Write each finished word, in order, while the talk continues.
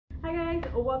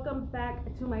welcome back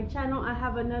to my channel. I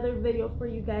have another video for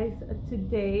you guys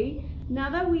today. Now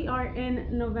that we are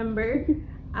in November,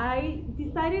 I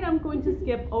decided I'm going to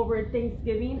skip over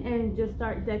Thanksgiving and just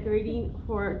start decorating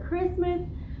for Christmas.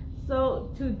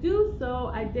 So to do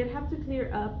so, I did have to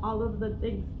clear up all of the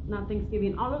things, not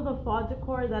Thanksgiving, all of the fall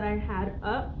decor that I had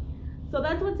up. So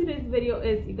that's what today's video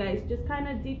is, you guys. Just kind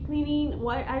of deep cleaning.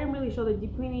 Why I didn't really show the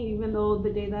deep cleaning, even though the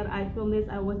day that I filmed this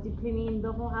I was deep cleaning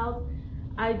the whole house.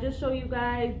 I just show you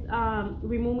guys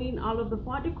removing all of the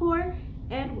fall decor,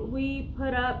 and we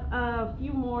put up a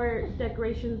few more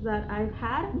decorations that I've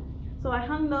had. So I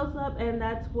hung those up, and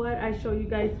that's what I show you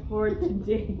guys for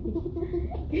today.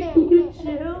 Can you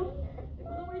chill? It's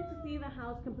so weird to see the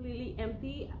house completely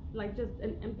empty, like just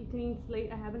an empty clean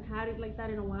slate. I haven't had it like that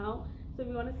in a while. So if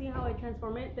you want to see how I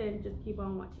transform it, then just keep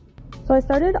on watching. So I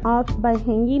started off by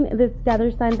hanging this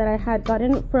gather sign that I had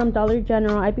gotten from Dollar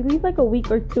General, I believe like a week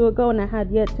or two ago, and I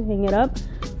had yet to hang it up.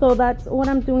 So that's what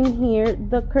I'm doing here.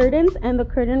 The curtains and the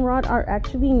curtain rod are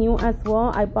actually new as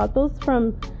well. I bought those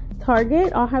from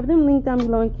Target. I'll have them linked down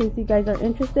below in case you guys are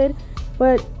interested.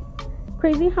 But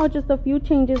crazy how just a few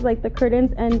changes like the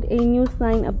curtains and a new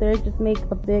sign up there just make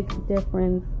a big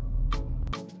difference.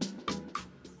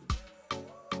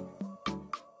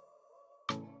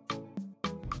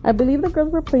 I believe the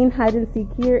girls were playing hide and seek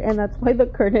here, and that's why the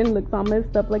curtain looks all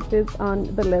messed up like this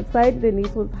on the left side.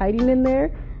 Denise was hiding in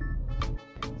there.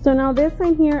 So now this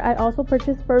sign here I also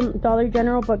purchased from Dollar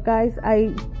General, but guys,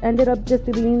 I ended up just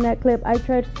deleting that clip. I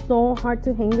tried so hard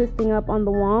to hang this thing up on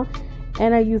the wall,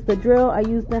 and I used the drill, I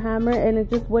used the hammer, and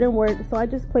it just wouldn't work. So I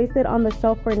just placed it on the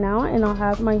shelf for now, and I'll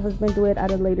have my husband do it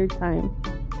at a later time.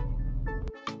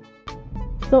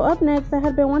 So up next, I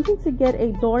had been wanting to get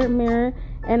a door mirror,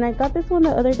 and I got this one the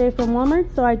other day from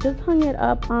Walmart, so I just hung it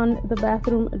up on the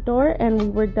bathroom door, and we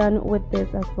were done with this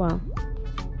as well.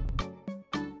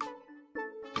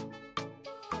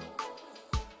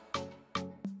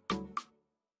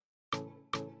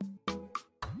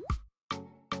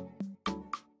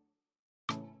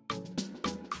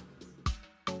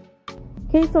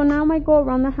 Okay, so now I go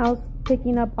around the house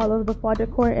picking up all of the fall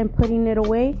decor and putting it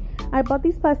away. I bought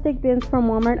these plastic bins from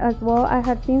Walmart as well. I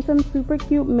had seen some super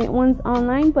cute mint ones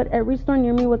online, but every store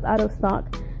near me was out of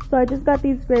stock. So I just got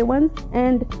these gray ones,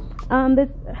 and this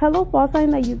Hello Fall sign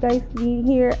that you guys see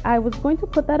here, I was going to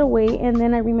put that away, and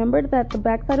then I remembered that the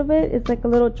back side of it is like a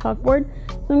little chalkboard.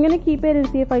 So I'm going to keep it and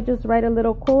see if I just write a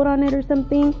little quote on it or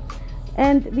something.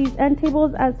 And these end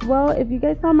tables as well, if you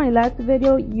guys saw my last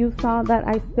video, you saw that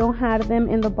I still had them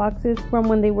in the boxes from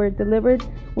when they were delivered.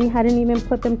 We hadn't even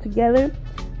put them together.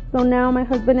 So now my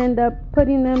husband ended up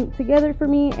putting them together for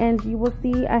me, and you will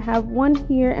see I have one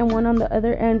here and one on the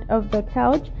other end of the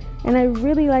couch, and I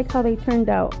really like how they turned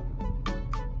out.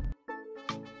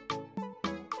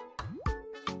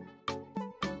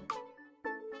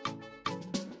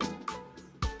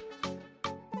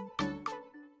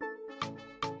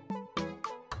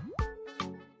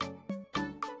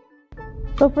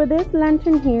 So for this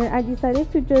lantern here, I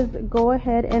decided to just go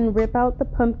ahead and rip out the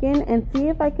pumpkin and see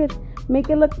if I could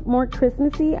make it look more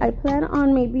Christmassy. I plan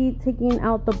on maybe taking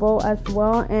out the bow as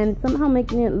well and somehow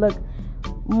making it look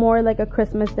more like a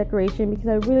Christmas decoration, because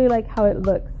I really like how it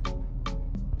looks.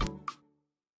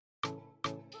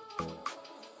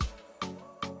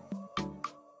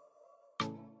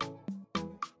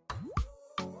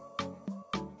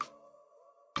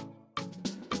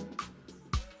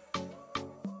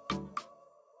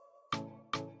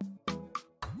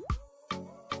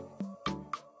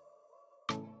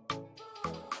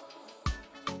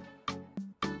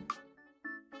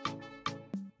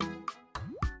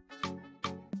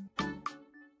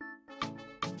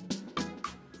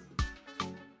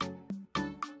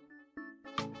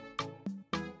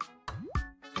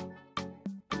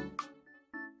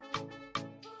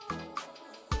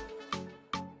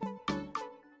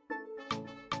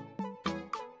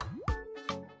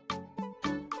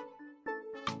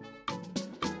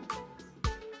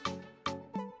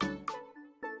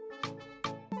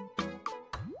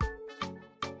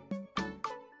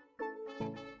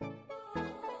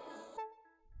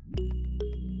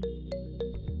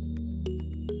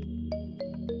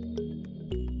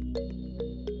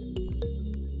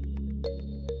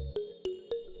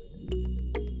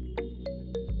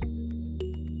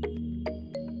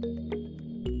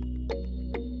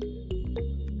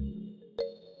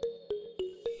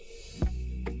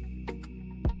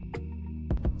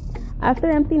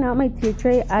 After emptying out my tier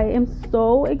tray, I am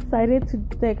so excited to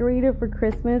decorate it for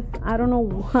Christmas. I don't know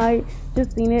why,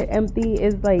 just seeing it empty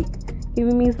is like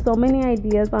giving me so many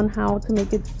ideas on how to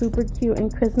make it super cute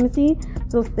and Christmassy.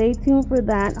 So stay tuned for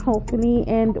that. Hopefully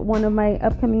in one of my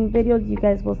upcoming videos you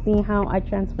guys will see how I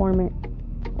transform it.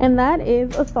 And that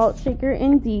is a salt shaker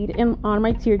indeed. And on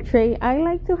my tier tray, I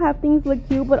like to have things look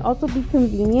cute but also be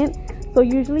convenient. So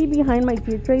usually behind my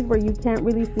tier trays where you can't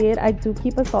really see it, I do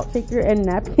keep a salt shaker and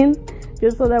napkins,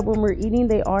 just so that when we're eating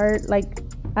they are like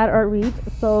at our reach.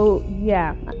 So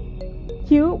yeah,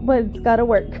 cute, but it's gotta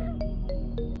work.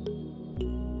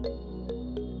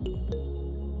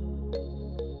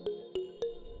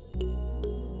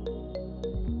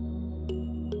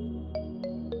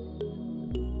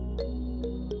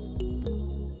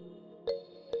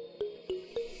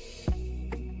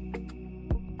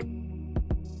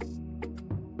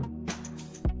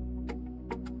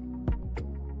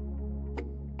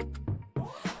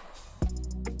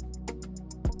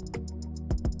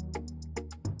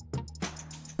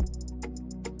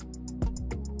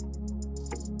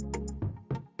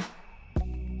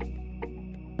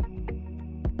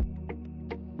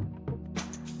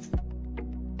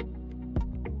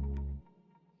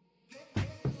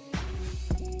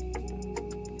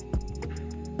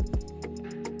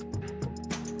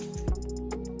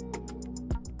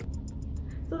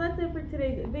 So that's it for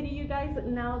today's video, you guys.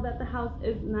 Now that the house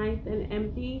is nice and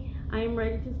empty, I am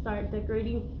ready to start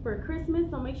decorating for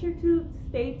Christmas. So make sure to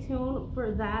stay tuned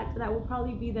for that. That will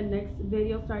probably be the next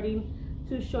video, starting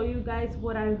to show you guys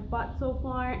what I've bought so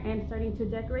far and starting to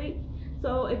decorate.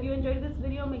 So if you enjoyed this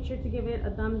video, make sure to give it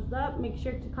a thumbs up. Make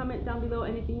sure to comment down below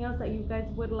anything else that you guys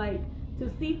would like to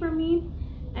see from me.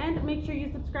 And make sure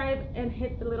you subscribe and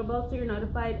hit the little bell so you're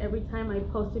notified every time I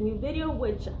post a new video,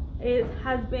 which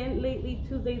has been lately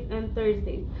Tuesdays and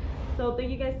Thursdays. So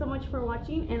thank you guys so much for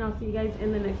watching, and I'll see you guys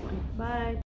in the next one. Bye.